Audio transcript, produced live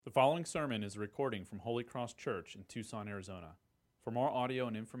The following sermon is a recording from Holy Cross Church in Tucson, Arizona. For more audio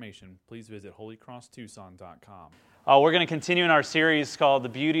and information, please visit holycrosstucson.com. We're going to continue in our series called The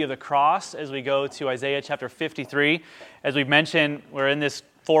Beauty of the Cross as we go to Isaiah chapter 53. As we've mentioned, we're in this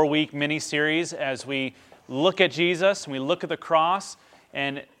 4-week mini-series as we look at Jesus and we look at the cross.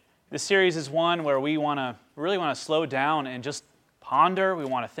 And this series is one where we really want to slow down and just ponder. We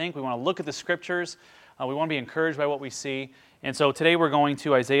want to think. We want to look at the Scriptures. We want to be encouraged by what we see. And so today we're going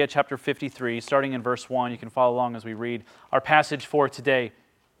to Isaiah chapter 53, starting in verse 1. You can follow along as we read our passage for today.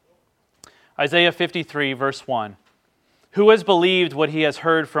 Isaiah 53, verse 1. Who has believed what he has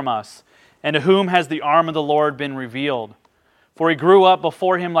heard from us, and to whom has the arm of the Lord been revealed? For he grew up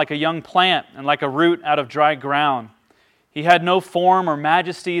before him like a young plant, and like a root out of dry ground. He had no form or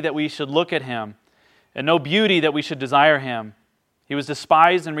majesty that we should look at him, and no beauty that we should desire him. He was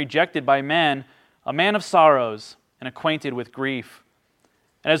despised and rejected by men, a man of sorrows, and acquainted with grief.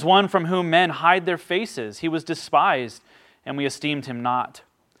 And as one from whom men hide their faces, he was despised, and we esteemed him not.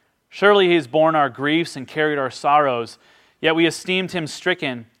 Surely he has borne our griefs and carried our sorrows, yet we esteemed him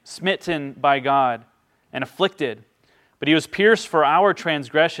stricken, smitten by God, and afflicted. But he was pierced for our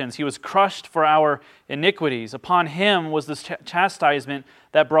transgressions, he was crushed for our iniquities. Upon him was the chastisement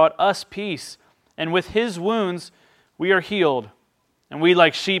that brought us peace, and with his wounds we are healed. And we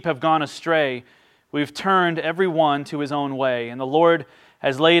like sheep have gone astray. We've turned every one to his own way, and the Lord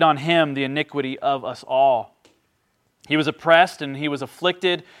has laid on him the iniquity of us all. He was oppressed and he was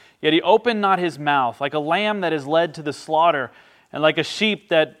afflicted, yet he opened not his mouth, like a lamb that is led to the slaughter, and like a sheep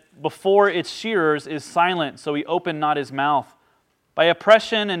that before its shearers is silent, so he opened not his mouth. By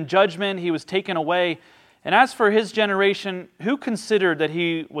oppression and judgment he was taken away. And as for his generation, who considered that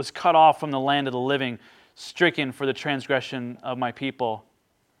he was cut off from the land of the living, stricken for the transgression of my people?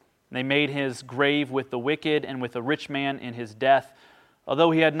 They made his grave with the wicked and with a rich man in his death,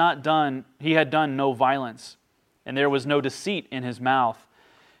 although he had done no violence, and there was no deceit in his mouth.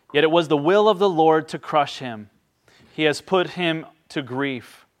 Yet it was the will of the Lord to crush him. He has put him to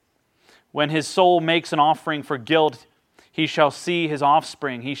grief. When his soul makes an offering for guilt, he shall see his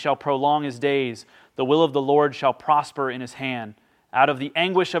offspring. He shall prolong his days. The will of the Lord shall prosper in his hand. Out of the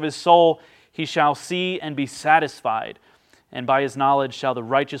anguish of his soul he shall see and be satisfied. And by his knowledge shall the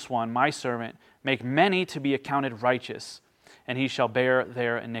righteous one, my servant, make many to be accounted righteous, and he shall bear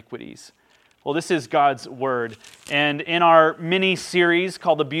their iniquities. Well, this is God's Word. And in our mini-series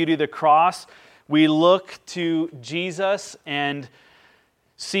called The Beauty of the Cross, we look to Jesus and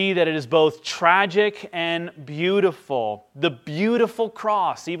see that it is both tragic and beautiful. The beautiful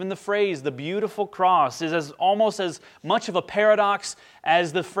cross, even the phrase, the beautiful cross, is almost as much of a paradox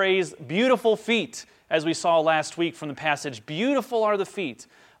as the phrase, beautiful feet, as we saw last week from the passage. Beautiful are the feet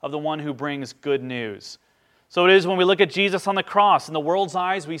of the one who brings good news. So it is when we look at Jesus on the cross, in the world's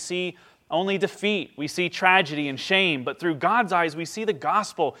eyes we see only defeat, we see tragedy and shame, but through God's eyes we see the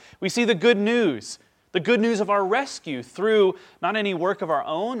gospel, we see the good news of our rescue through not any work of our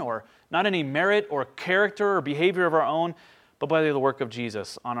own or not any merit or character or behavior of our own, but by the work of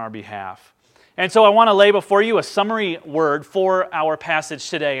Jesus on our behalf. And so I want to lay before you a summary word for our passage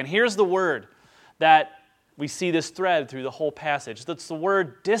today. And here's the word that we see this thread through the whole passage. That's the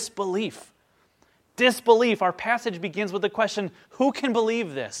word disbelief. Disbelief. Our passage begins with the question, who can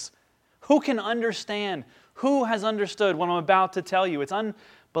believe this? Who can understand? Who has understood what I'm about to tell you? It's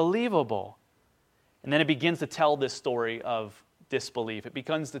unbelievable. And then it begins to tell this story of disbelief. It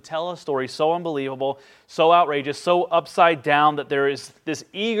begins to tell a story so unbelievable, so outrageous, so upside down that there is this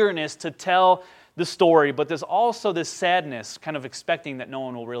eagerness to tell the story, but there's also this sadness, kind of expecting that no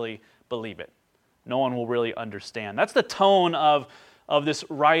one will really believe it. No one will really understand. That's the tone of this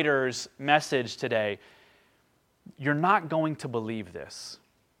writer's message today. You're not going to believe this.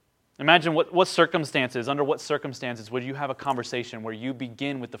 Imagine under what circumstances would you have a conversation where you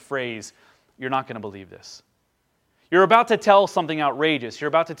begin with the phrase, you're not going to believe this. You're about to tell something outrageous. You're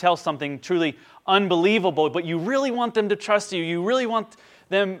about to tell something truly unbelievable, but you really want them to trust you. You really want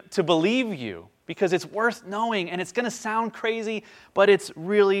them to believe you because it's worth knowing and it's going to sound crazy, but it's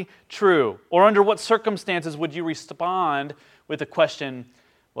really true. Or under what circumstances would you respond with the question,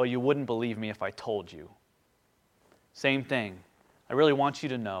 well, you wouldn't believe me if I told you. Same thing. I really want you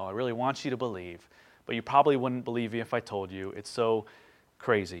to know. I really want you to believe, but you probably wouldn't believe me if I told you. It's so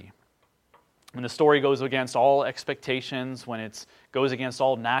crazy. When the story goes against all expectations, when it goes against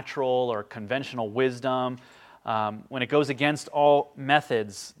all natural or conventional wisdom, when it goes against all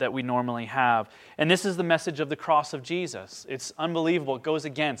methods that we normally have. And this is the message of the cross of Jesus. It's unbelievable. It goes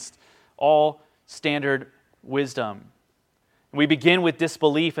against all standard wisdom. We begin with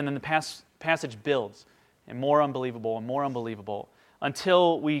disbelief, and then the passage builds, and more unbelievable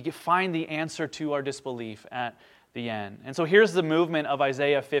until we find the answer to our disbelief at the end. And so here's the movement of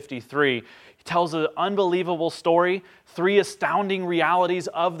Isaiah 53. It tells an unbelievable story, 3 astounding realities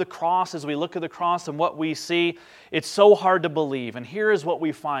of the cross as we look at the cross and what we see. It's so hard to believe. And here is what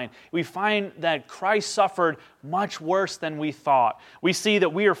we find. We find that Christ suffered much worse than we thought. We see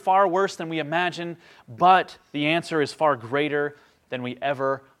that we are far worse than we imagined, but the answer is far greater than we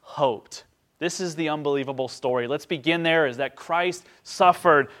ever hoped. This is the unbelievable story. Let's begin there, is that Christ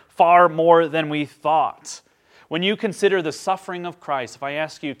suffered far more than we thought. When you consider the suffering of Christ, if I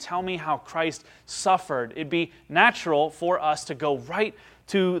ask you, tell me how Christ suffered, it'd be natural for us to go right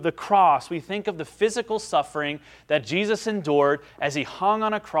to the cross. We think of the physical suffering that Jesus endured as He hung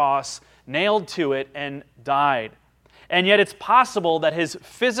on a cross, nailed to it, and died. And yet it's possible that His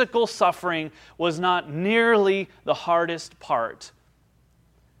physical suffering was not nearly the hardest part.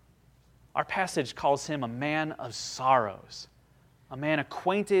 Our passage calls Him a man of sorrows, a man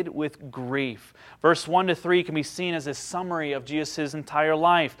acquainted with grief. Verse 1-3 can be seen as a summary of Jesus' entire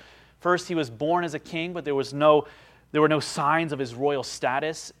life. First, He was born as a king, but there were no signs of His royal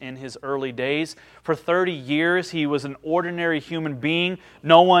status in His early days. For 30 years, He was an ordinary human being.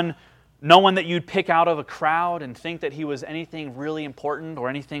 No one that you'd pick out of a crowd and think that He was anything really important or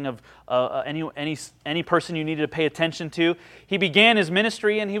anything of any person you needed to pay attention to. He began His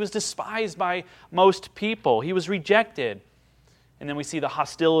ministry and He was despised by most people. He was rejected. And then we see the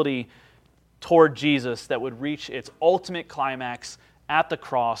hostility toward Jesus that would reach its ultimate climax at the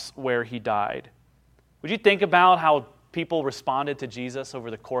cross where He died. Would you think about how people responded to Jesus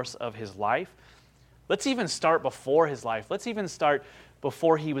over the course of His life? Let's even start before His life. Let's even start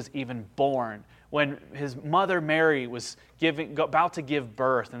before He was even born, when His mother Mary was about to give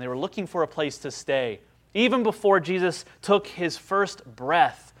birth, and they were looking for a place to stay. Even before Jesus took His first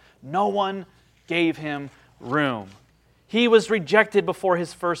breath, no one gave Him room. He was rejected before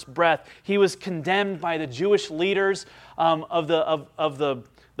His first breath. He was condemned by the Jewish leaders of the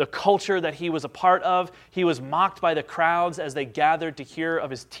culture that He was a part of. He was mocked by the crowds as they gathered to hear of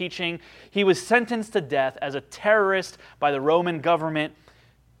His teaching. He was sentenced to death as a terrorist by the Roman government.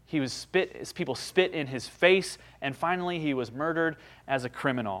 People spit in His face, and finally He was murdered as a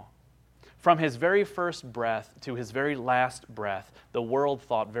criminal. From His very first breath to His very last breath, the world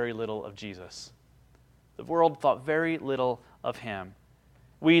thought very little of Jesus. The world thought very little of Him.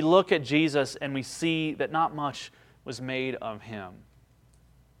 We look at Jesus and we see that not much was made of Him.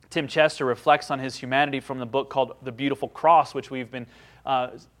 Tim Chester reflects on His humanity from the book called The Beautiful Cross, which we've been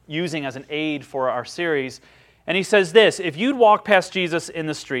using as an aid for our series. And he says this: if you'd walk past Jesus in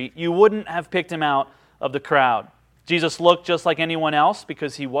the street, you wouldn't have picked Him out of the crowd. Jesus looked just like anyone else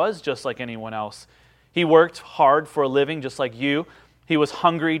because He was just like anyone else. He worked hard for a living just like you. He was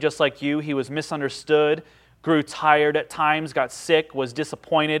hungry just like you. He was misunderstood, grew tired at times, got sick, was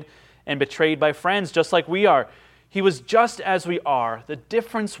disappointed, and betrayed by friends just like we are. He was just as we are. The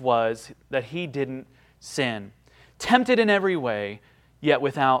difference was that He didn't sin. Tempted in every way, yet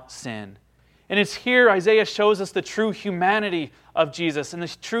without sin. And it's here Isaiah shows us the true humanity of Jesus and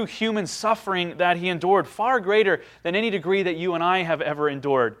the true human suffering that He endured, far greater than any degree that you and I have ever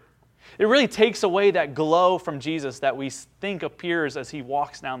endured. It really takes away that glow from Jesus that we think appears as He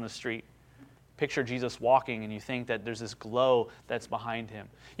walks down the street. Picture Jesus walking and you think that there's this glow that's behind Him.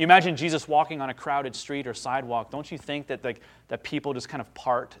 You imagine Jesus walking on a crowded street or sidewalk. Don't you think that people just kind of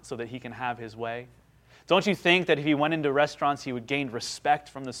part so that He can have His way? Don't you think that if He went into restaurants, He would gain respect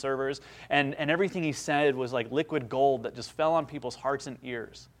from the servers, and everything He said was like liquid gold that just fell on people's hearts and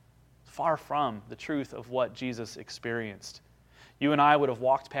ears? Far from the truth of what Jesus experienced. You and I would have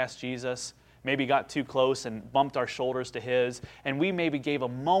walked past Jesus, maybe got too close and bumped our shoulders to His, and we maybe gave a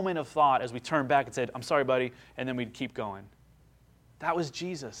moment of thought as we turned back and said, "I'm sorry, buddy," and then we'd keep going. That was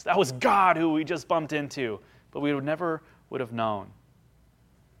Jesus. That was God who we just bumped into, but we never would have known.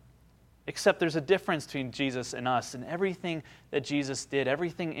 Except there's a difference between Jesus and us, and everything that Jesus did,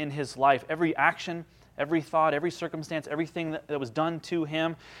 everything in His life, every action, every thought, every circumstance, everything that was done to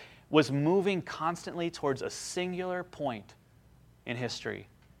Him was moving constantly towards a singular point in history.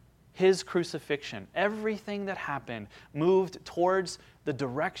 His crucifixion. Everything that happened moved towards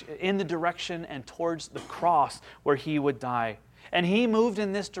in the direction and towards the cross where He would die. And He moved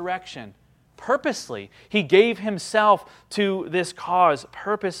in this direction purposely. He gave Himself to this cause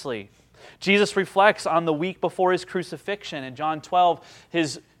purposely. Jesus reflects on the week before His crucifixion. In John 12,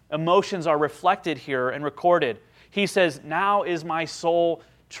 His emotions are reflected here and recorded. He says, "Now is my soul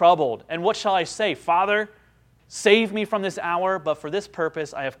troubled. And what shall I say? Father, save me from this hour, but for this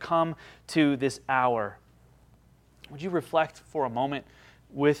purpose I have come to this hour." Would you reflect for a moment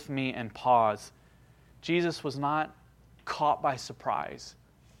with me and pause? Jesus was not caught by surprise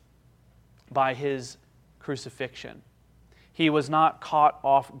by his crucifixion. He was not caught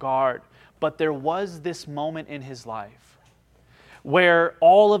off guard, but there was this moment in his life where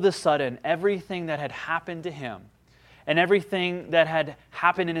all of a sudden everything that had happened to him and everything that had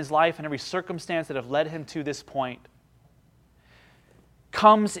happened in his life and every circumstance that have led him to this point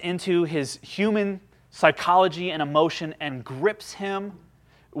comes into his human psychology and emotion and grips him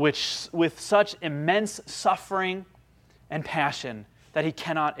with such immense suffering and passion that he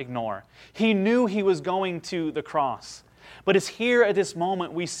cannot ignore. He knew he was going to the cross. But it's here at this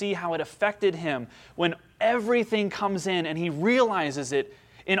moment we see how it affected him when everything comes in and he realizes it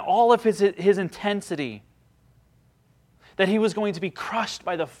in all of his intensity, that he was going to be crushed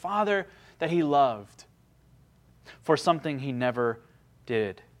by the Father that he loved for something he never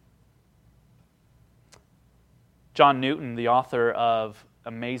did. John Newton, the author of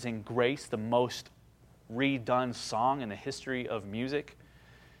Amazing Grace, the most redone song in the history of music,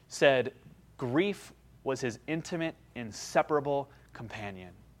 said, "Grief was his intimate, inseparable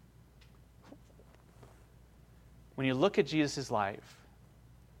companion." When you look at Jesus' life,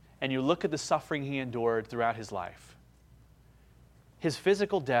 and you look at the suffering he endured throughout his life, his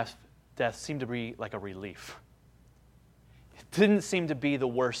physical death seemed to be like a relief. It didn't seem to be the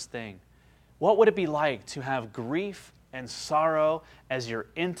worst thing. What would it be like to have grief and sorrow as your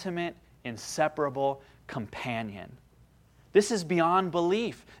intimate, inseparable companion? This is beyond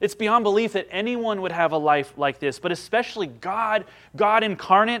belief. It's beyond belief that anyone would have a life like this, but especially God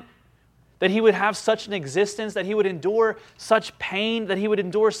incarnate, that he would have such an existence, that he would endure such pain, that he would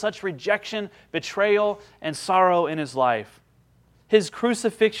endure such rejection, betrayal, and sorrow in his life. His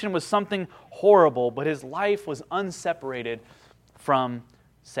crucifixion was something horrible, but his life was unseparated from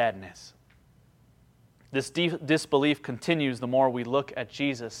sadness. This disbelief continues the more we look at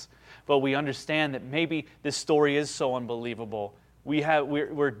Jesus, but we understand that maybe this story is so unbelievable.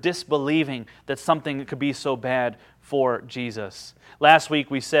 We're disbelieving that something could be so bad for Jesus. Last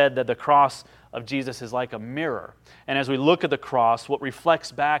week we said that the cross of Jesus is like a mirror. And as we look at the cross, what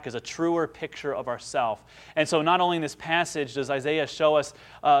reflects back is a truer picture of ourselves. And so not only in this passage does Isaiah show us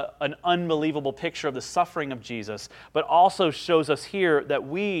an unbelievable picture of the suffering of Jesus, but also shows us here that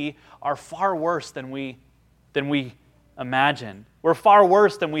we are far worse than we imagine. We're far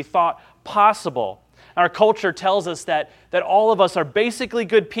worse than we thought possible. Our culture tells us that all of us are basically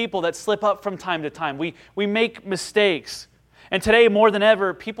good people that slip up from time to time. We make mistakes. And today, more than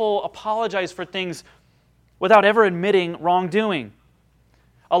ever, people apologize for things without ever admitting wrongdoing.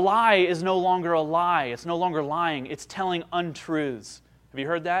 A lie is no longer a lie. It's no longer lying. It's telling untruths. Have you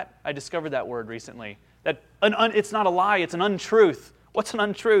heard that? I discovered that word recently. It's not a lie, it's an untruth. What's an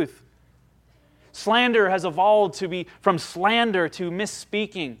untruth? Slander has evolved to be from slander to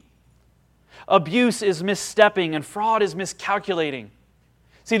misspeaking. Abuse is misstepping, and fraud is miscalculating.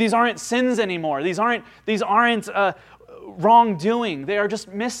 See, these aren't sins anymore. These aren't wrongdoing. They are just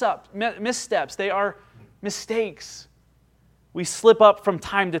missteps. They are mistakes. We slip up from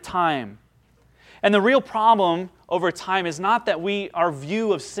time to time. And the real problem over time is not that our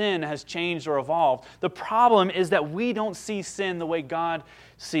view of sin has changed or evolved. The problem is that we don't see sin the way God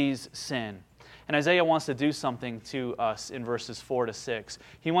sees sin. And Isaiah wants to do something to us in verses 4 to 6.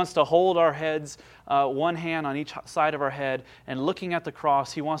 He wants to hold our heads, one hand on each side of our head, and looking at the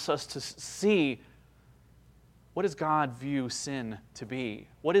cross, he wants us to see, what does God view sin to be?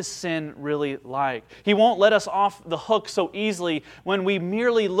 What is sin really like? He won't let us off the hook so easily when we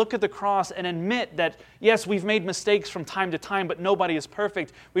merely look at the cross and admit that, yes, we've made mistakes from time to time, but nobody is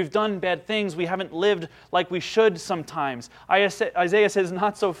perfect. We've done bad things. We haven't lived like we should sometimes. Isaiah says,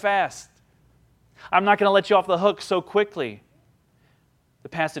 not so fast. I'm not going to let you off the hook so quickly. The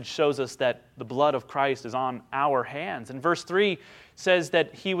passage shows us that the blood of Christ is on our hands. And verse 3 says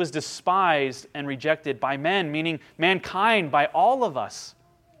that he was despised and rejected by men, meaning mankind, by all of us.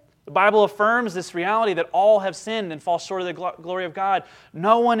 The Bible affirms this reality that all have sinned and fall short of the glory of God.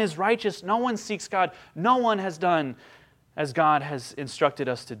 No one is righteous. No one seeks God. No one has done as God has instructed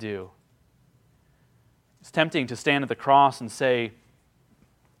us to do. It's tempting to stand at the cross and say,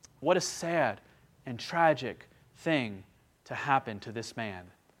 what a sad and tragic thing to happen to this man.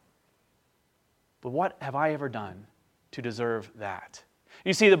 But what have I ever done to deserve that?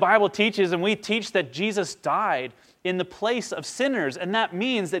 You see, the Bible teaches, and we teach, that Jesus died in the place of sinners, and that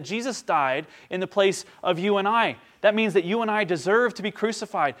means that Jesus died in the place of you and I. That means that you and I deserve to be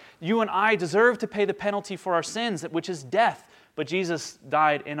crucified. You and I deserve to pay the penalty for our sins, which is death. But Jesus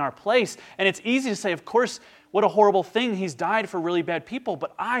died in our place. And it's easy to say, of course, what a horrible thing. He's died for really bad people.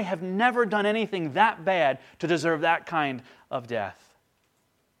 But I have never done anything that bad to deserve that kind of death.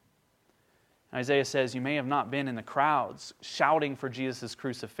 Isaiah says, you may have not been in the crowds shouting for Jesus'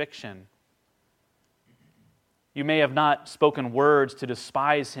 crucifixion. You may have not spoken words to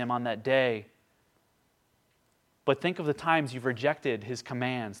despise him on that day. But think of the times you've rejected his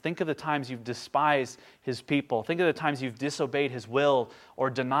commands. Think of the times you've despised his people. Think of the times you've disobeyed his will or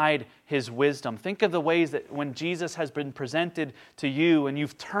denied his wisdom. Think of the ways that when Jesus has been presented to you and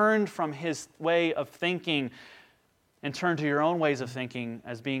you've turned from his way of thinking and turned to your own ways of thinking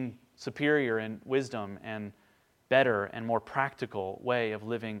as being superior in wisdom and better and more practical way of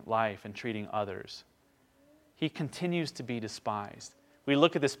living life and treating others. He continues to be despised. We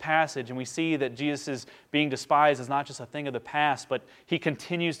look at this passage and we see that Jesus is being despised as not just a thing of the past, but he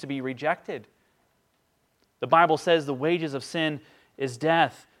continues to be rejected. The Bible says the wages of sin is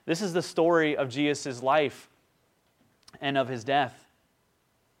death. This is the story of Jesus' life and of his death.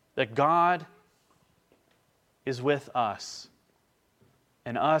 That God is with us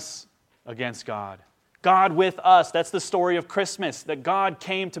and us against God. God with us. That's the story of Christmas, that God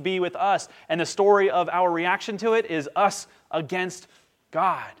came to be with us. And the story of our reaction to it is us against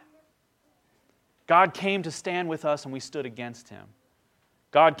God. God came to stand with us and we stood against him.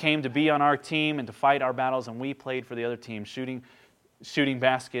 God came to be on our team and to fight our battles, and we played for the other team, shooting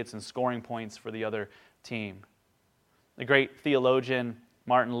baskets and scoring points for the other team. The great theologian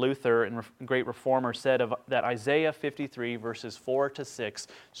Martin Luther, and great reformer, said that Isaiah 53 verses 4 to 6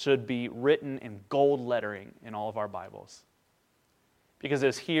 should be written in gold lettering in all of our Bibles. Because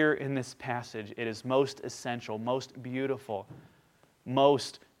it's here in this passage, it is most essential, most beautiful,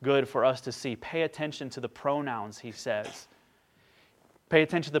 most good for us to see. Pay attention to the pronouns, he says. Pay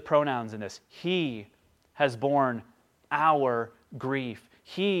attention to the pronouns in this. He has borne our grief.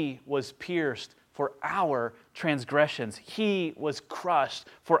 He was pierced for our transgressions. He was crushed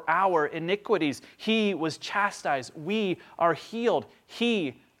for our iniquities. He was chastised. We are healed.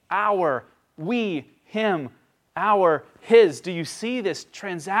 He, our, we, him, our, his. Do you see this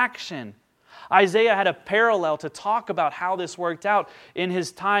transaction? Isaiah had a parallel to talk about how this worked out in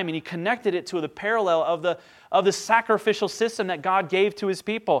his time, and he connected it to the parallel of the sacrificial system that God gave to his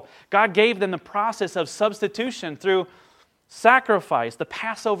people. God gave them the process of substitution through sacrifice, the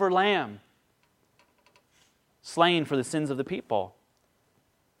Passover lamb, slain for the sins of the people.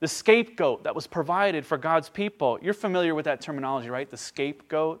 The scapegoat that was provided for God's people. You're familiar with that terminology, right? The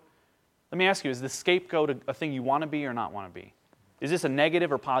scapegoat. Let me ask you, is the scapegoat a thing you want to be or not want to be? Is this a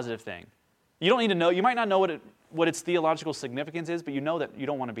negative or positive thing? You don't need to know. You might not know what its theological significance is, but you know that you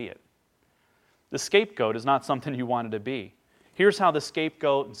don't want to be it. The scapegoat is not something you wanted to be. Here's how the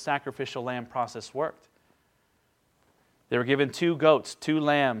scapegoat and sacrificial lamb process worked. They were given 2 goats, 2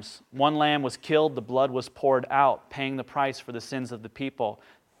 lambs. One lamb was killed, the blood was poured out, paying the price for the sins of the people.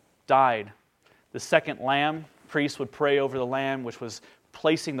 Died. The second lamb, priests would pray over the lamb, which was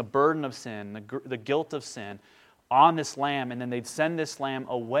placing the burden of sin, the guilt of sin, on this lamb, and then they'd send this lamb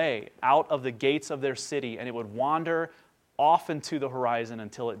away out of the gates of their city, and it would wander off into the horizon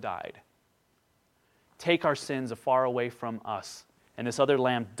until it died. Take our sins far away from us. And this other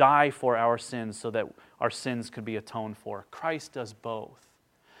lamb die for our sins so that our sins could be atoned for. Christ does both.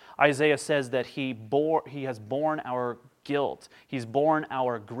 Isaiah says that he has borne our guilt. He's borne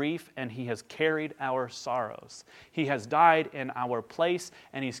our grief, and he has carried our sorrows. He has died in our place,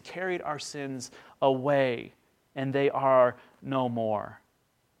 and he's carried our sins away, and they are no more.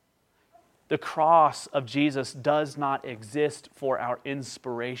 The cross of Jesus does not exist for our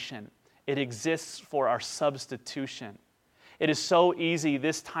inspiration. It exists for our substitution. It is so easy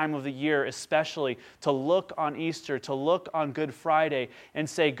this time of the year especially to look on Easter, to look on Good Friday and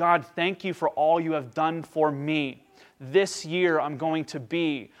say, God, thank you for all you have done for me. This year I'm going to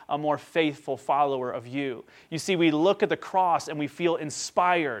be a more faithful follower of you. You see, we look at the cross and we feel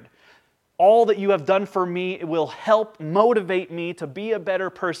inspired. All that you have done for me will help motivate me to be a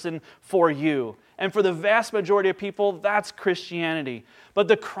better person for you. And for the vast majority of people, that's Christianity. But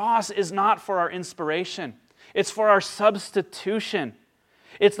the cross is not for our inspiration. It's for our substitution.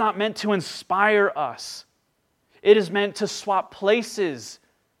 It's not meant to inspire us. It is meant to swap places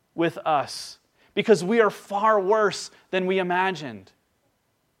with us because we are far worse than we imagined.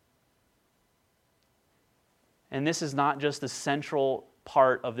 And this is not just the central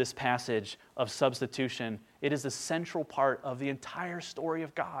part of this passage of substitution. It is the central part of the entire story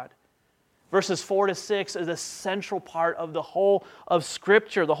of God. Verses 4 to 6 is a central part of the whole of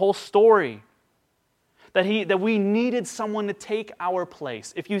Scripture, the whole story. That we needed someone to take our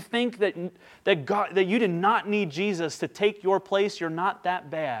place. If you think that you did not need Jesus to take your place, you're not that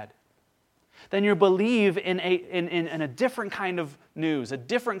bad. Then you believe in a different kind of news, a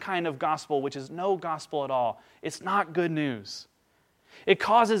different kind of gospel, which is no gospel at all. It's not good news. It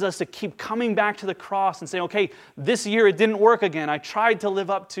causes us to keep coming back to the cross and saying, okay, this year it didn't work again. I tried to live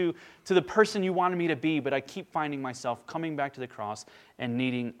up to the person you wanted me to be, but I keep finding myself coming back to the cross and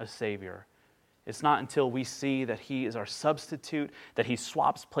needing a Savior. It's not until we see that He is our substitute, that He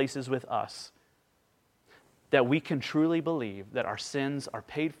swaps places with us, that we can truly believe that our sins are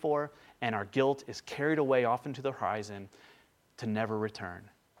paid for and our guilt is carried away off into the horizon to never return.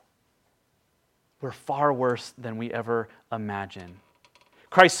 We're far worse than we ever imagined.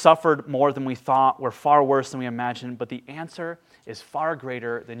 Christ suffered more than we thought. We're far worse than we imagined, but the answer is far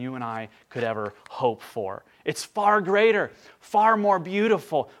greater than you and I could ever hope for. It's far greater, far more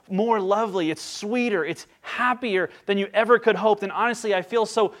beautiful, more lovely. It's sweeter, it's happier than you ever could hope. And honestly, I feel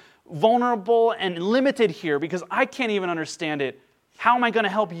so vulnerable and limited here because I can't even understand it. How am I going to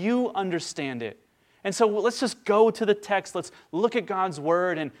help you understand it? And so let's just go to the text. Let's look at God's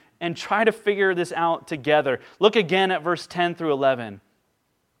Word and try to figure this out together. Look again at verse 10 through 11.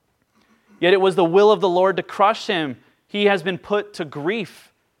 Yet it was the will of the Lord to crush him. He has been put to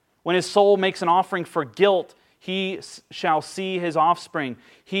grief. When his soul makes an offering for guilt, he shall see his offspring.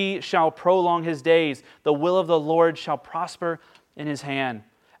 He shall prolong his days. The will of the Lord shall prosper in his hand.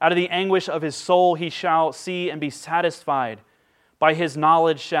 Out of the anguish of his soul he shall see and be satisfied. By his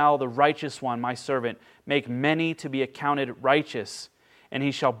knowledge shall the righteous one, my servant, make many to be accounted righteous, and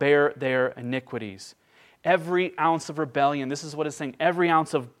he shall bear their iniquities. Every ounce of rebellion, this is what it's saying, every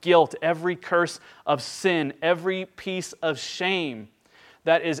ounce of guilt, every curse of sin, every piece of shame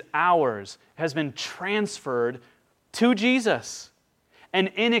that is ours has been transferred to Jesus. And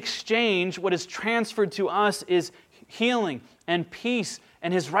in exchange, what is transferred to us is healing and peace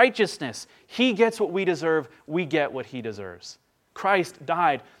and His righteousness. He gets what we deserve, we get what He deserves. Christ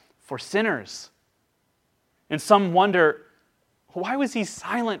died for sinners. And some wonder, why was He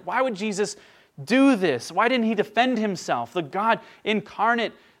silent? Why would Jesus do this? Why didn't He defend Himself? The God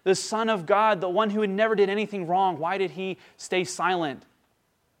incarnate, the Son of God, the one who never did anything wrong, why did He stay silent?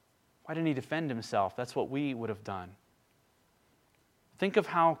 Why didn't He defend Himself? That's what we would have done. Think of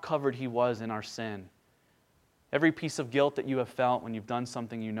how covered He was in our sin. Every piece of guilt that you have felt when you've done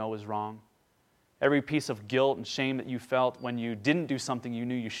something you know is wrong. Every piece of guilt and shame that you felt when you didn't do something you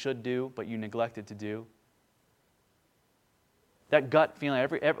knew you should do, but you neglected to do. That gut feeling,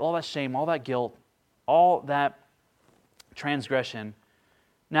 all that shame, all that guilt, all that transgression.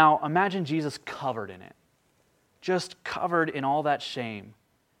 Now, imagine Jesus covered in it. Just covered in all that shame.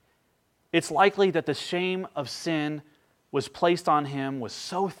 It's likely that the shame of sin was placed on Him was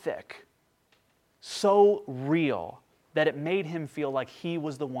so thick, so real, that it made Him feel like He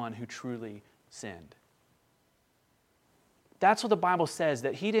was the one who truly sinned. That's what the Bible says,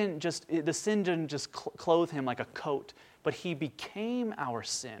 that the sin didn't just clothe Him like a coat, but He became our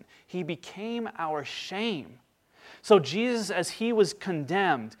sin. He became our shame. So Jesus, as He was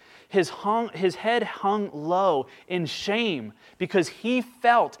condemned, his head hung low in shame because He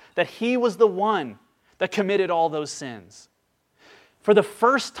felt that He was the one that committed all those sins. For the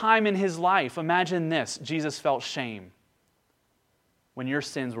first time in His life, imagine this, Jesus felt shame when your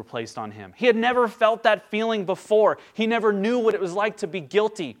sins were placed on Him. He had never felt that feeling before. He never knew what it was like to be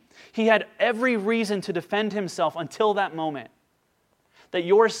guilty. He had every reason to defend Himself until that moment. That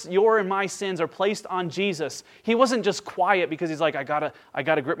your and my sins are placed on Jesus. He wasn't just quiet because He's like, I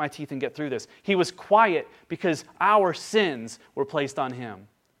gotta grit my teeth and get through this. He was quiet because our sins were placed on Him.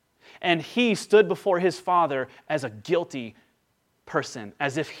 And He stood before His Father as a guilty person,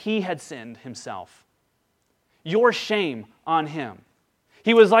 as if He had sinned Himself. Your shame on Him.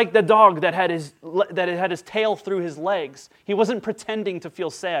 He was like the dog that had his tail through his legs. He wasn't pretending to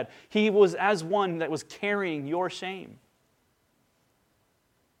feel sad. He was as one that was carrying your shame.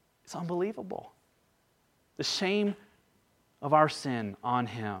 It's unbelievable. The shame of our sin on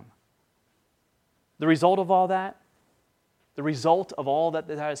Him. The result of all that,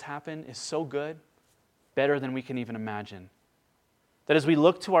 that has happened is so good, better than we can even imagine. That as we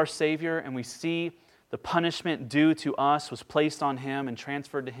look to our Savior and we see the punishment due to us was placed on Him and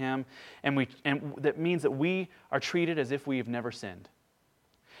transferred to Him, and that means that we are treated as if we have never sinned.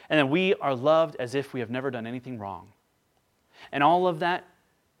 And that we are loved as if we have never done anything wrong. And all of that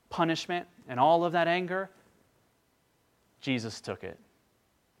punishment and all of that anger, Jesus took it.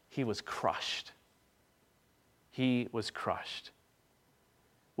 He was crushed. He was crushed.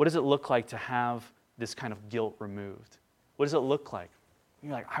 What does it look like to have this kind of guilt removed? What does it look like?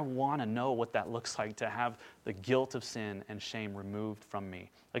 You're like, I want to know what that looks like to have the guilt of sin and shame removed from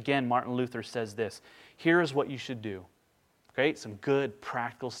me. Again, Martin Luther says this, here is what you should do. Okay, some good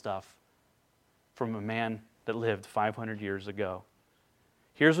practical stuff from a man that lived 500 years ago.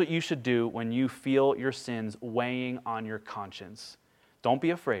 Here's what you should do when you feel your sins weighing on your conscience. Don't be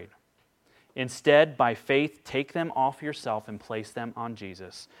afraid. Instead, by faith, take them off yourself and place them on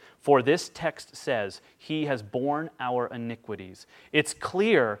Jesus. For this text says, He has borne our iniquities. It's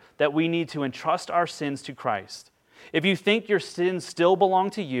clear that we need to entrust our sins to Christ. If you think your sins still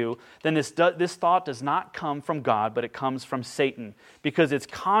belong to you, then this thought does not come from God, but it comes from Satan, because it's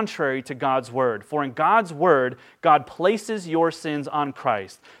contrary to God's word. For in God's word, God places your sins on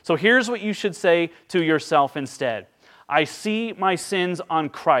Christ. So here's what you should say to yourself instead. I see my sins on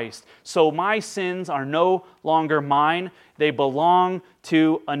Christ, so my sins are no longer mine, they belong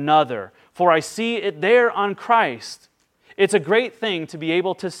to another. For I see it there on Christ. It's a great thing to be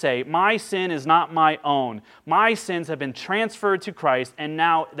able to say, my sin is not my own. My sins have been transferred to Christ, and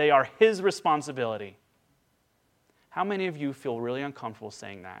now they are His responsibility. How many of you feel really uncomfortable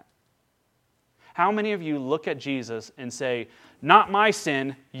saying that? How many of you look at Jesus and say, not my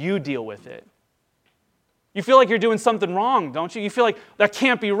sin, you deal with it? You feel like you're doing something wrong, don't you? You feel like that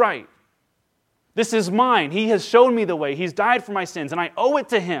can't be right. This is mine. He has shown me the way. He's died for my sins, and I owe it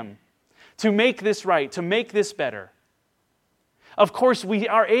to Him to make this right, to make this better. Of course, we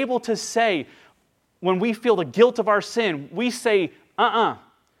are able to say, when we feel the guilt of our sin, we say,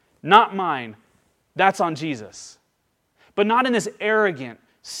 not mine. That's on Jesus. But not in this arrogant,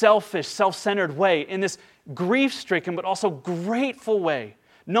 selfish, self-centered way, in this grief-stricken but also grateful way,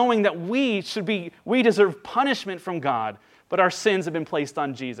 knowing that we deserve punishment from God, but our sins have been placed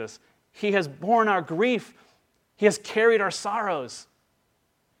on Jesus. He has borne our grief. He has carried our sorrows.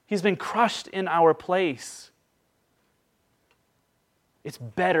 He's been crushed in our place. It's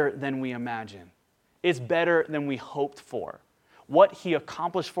better than we imagine. It's better than we hoped for. What He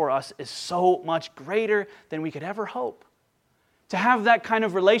accomplished for us is so much greater than we could ever hope. To have that kind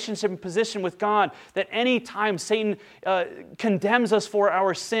of relationship and position with God, that any time Satan condemns us for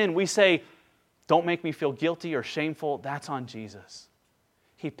our sin, we say, don't make me feel guilty or shameful. That's on Jesus.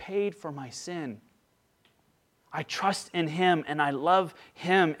 He paid for my sin. I trust in Him and I love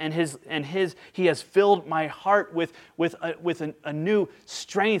Him and He has filled my heart with a new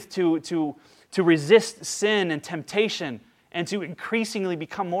strength to resist sin and temptation and to increasingly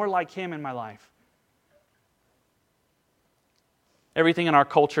become more like Him in my life. Everything in our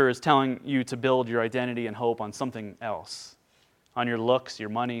culture is telling you to build your identity and hope on something else. On your looks, your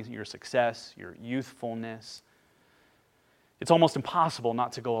money, your success, your youthfulness. It's almost impossible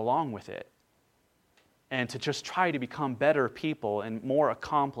not to go along with it and to just try to become better people and more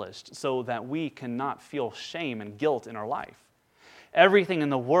accomplished so that we cannot feel shame and guilt in our life. Everything in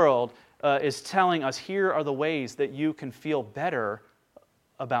the world is telling us, here are the ways that you can feel better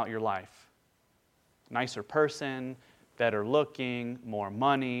about your life. Nicer person, better looking, more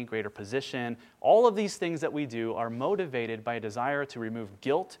money, greater position. All of these things that we do are motivated by a desire to remove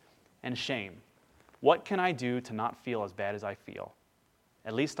guilt and shame. What can I do to not feel as bad as I feel?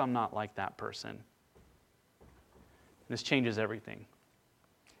 At least I'm not like that person. This changes everything.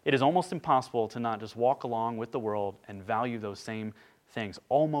 It is almost impossible to not just walk along with the world and value those same things.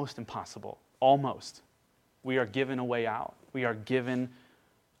 Almost impossible. Almost. We are given a way out. We are given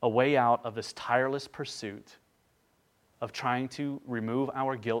a way out of this tireless pursuit of trying to remove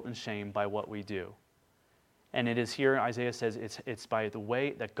our guilt and shame by what we do. And it is here, Isaiah says, it's by the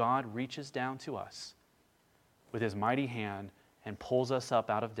way that God reaches down to us with His mighty hand and pulls us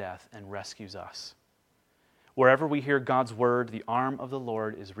up out of death and rescues us. Wherever we hear God's word, the arm of the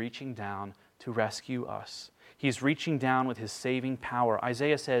Lord is reaching down to rescue us. He's reaching down with His saving power.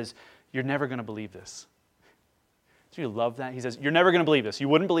 Isaiah says, you're never going to believe this. Do you love that? He says, you're never going to believe this. You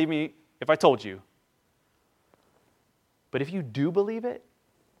wouldn't believe me if I told you. But if you do believe it,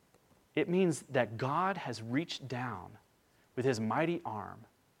 it means that God has reached down with His mighty arm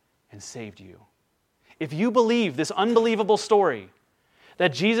and saved you. If you believe this unbelievable story,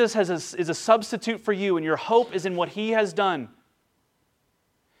 that Jesus is a substitute for you and your hope is in what He has done,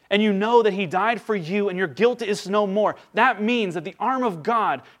 and you know that He died for you and your guilt is no more, that means that the arm of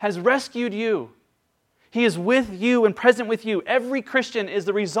God has rescued you. He is with you and present with you. Every Christian is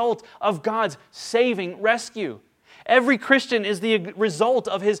the result of God's saving rescue. Every Christian is the result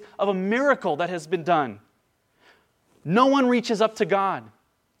of a miracle that has been done. No one reaches up to God.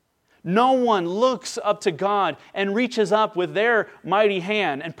 No one looks up to God and reaches up with their mighty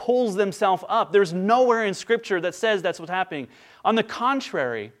hand and pulls themselves up. There's nowhere in Scripture that says that's what's happening. On the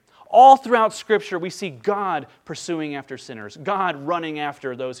contrary, all throughout Scripture we see God pursuing after sinners, God running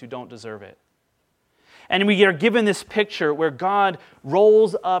after those who don't deserve it. And we are given this picture where God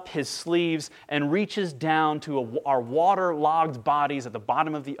rolls up His sleeves and reaches down to our waterlogged bodies at the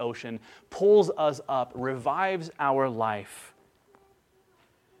bottom of the ocean, pulls us up, revives our life,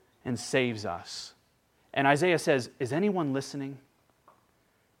 and saves us. And Isaiah says, is anyone listening?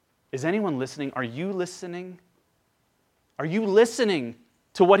 Is anyone listening? Are you listening? Are you listening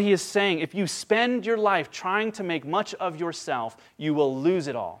to what he is saying? If you spend your life trying to make much of yourself, you will lose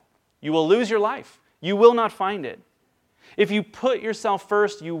it all. You will lose your life. You will not find it. If you put yourself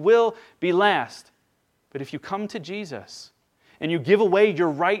first, you will be last. But if you come to Jesus and you give away your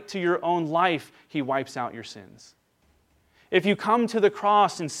right to your own life, he wipes out your sins. If you come to the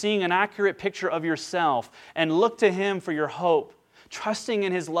cross and seeing an accurate picture of yourself and look to him for your hope, trusting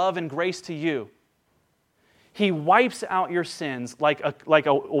in his love and grace to you, he wipes out your sins like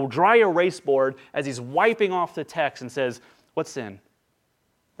a dry erase board as he's wiping off the text and says, what sin?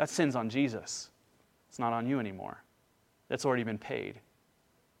 That sin's on Jesus. It's not on you anymore. That's already been paid.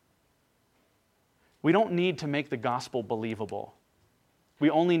 We don't need to make the gospel believable. We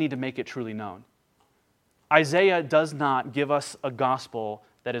only need to make it truly known. Isaiah does not give us a gospel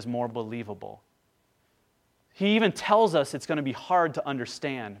that is more believable. He even tells us it's going to be hard to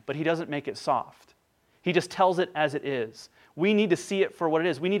understand, but he doesn't make it soft. He just tells it as it is. We need to see it for what it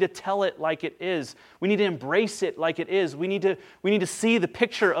is. We need to tell it like it is. We need to embrace it like it is. We need to see the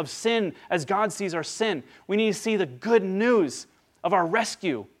picture of sin as God sees our sin. We need to see the good news of our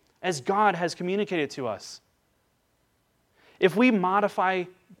rescue as God has communicated to us. If we modify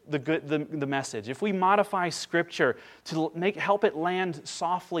the message, if we modify Scripture to help it land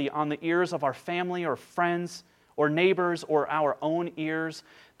softly on the ears of our family or friends or neighbors or our own ears,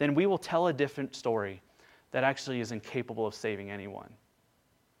 then we will tell a different story that actually is incapable of saving anyone.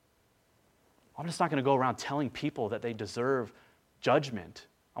 I'm just not going to go around telling people that they deserve judgment.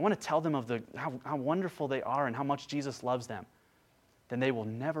 I want to tell them of how wonderful they are and how much Jesus loves them. Then they will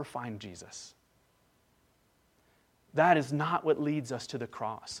never find Jesus. That is not what leads us to the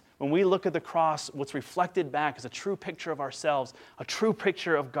cross. When we look at the cross, what's reflected back is a true picture of ourselves, a true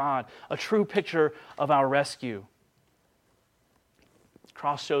picture of God, a true picture of our rescue. The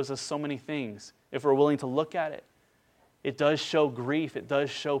cross shows us so many things if we're willing to look at it. It does show grief, it does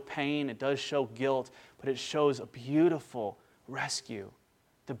show pain, it does show guilt, but it shows a beautiful rescue.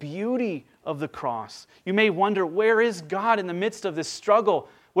 The beauty of the cross. You may wonder, where is God in the midst of this struggle?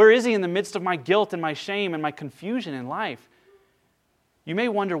 Where is he in the midst of my guilt and my shame and my confusion in life? You may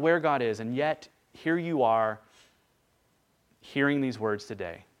wonder where God is, and yet here you are hearing these words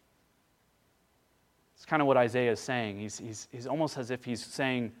today. It's kind of what Isaiah is saying. He's almost as if he's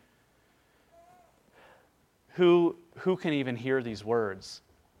saying, who can even hear these words?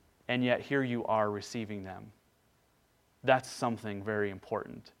 And yet here you are receiving them. That's something very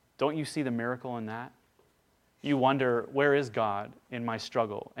important. Don't you see the miracle in that? You wonder, where is God in my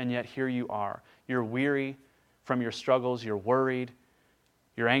struggle? And yet here you are. You're weary from your struggles. You're worried.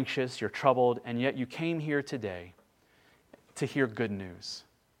 You're anxious. You're troubled. And yet you came here today to hear good news.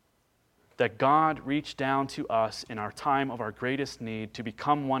 That God reached down to us in our time of our greatest need to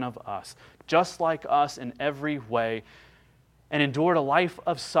become one of us, just like us in every way, and endured a life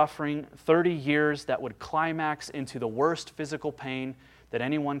of suffering, 30 years that would climax into the worst physical pain that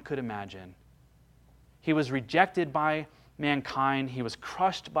anyone could imagine. He was rejected by mankind. He was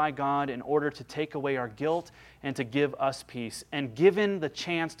crushed by God in order to take away our guilt and to give us peace. And given the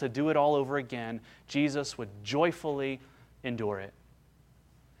chance to do it all over again, Jesus would joyfully endure it.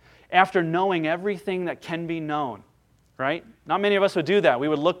 After knowing everything that can be known, right? Not many of us would do that. We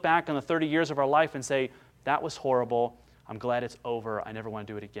would look back on the 30 years of our life and say, that was horrible. I'm glad it's over. I never want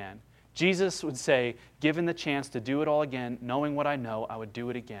to do it again. Jesus would say, given the chance to do it all again, knowing what I know, I would do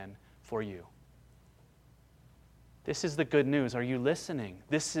it again for you. This is the good news. Are you listening?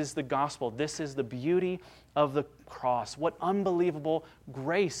 This is the gospel. This is the beauty of the cross. What unbelievable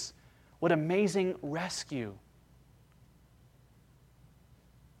grace. What amazing rescue.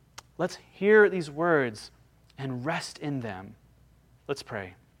 Let's hear these words and rest in them. Let's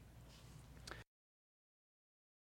pray.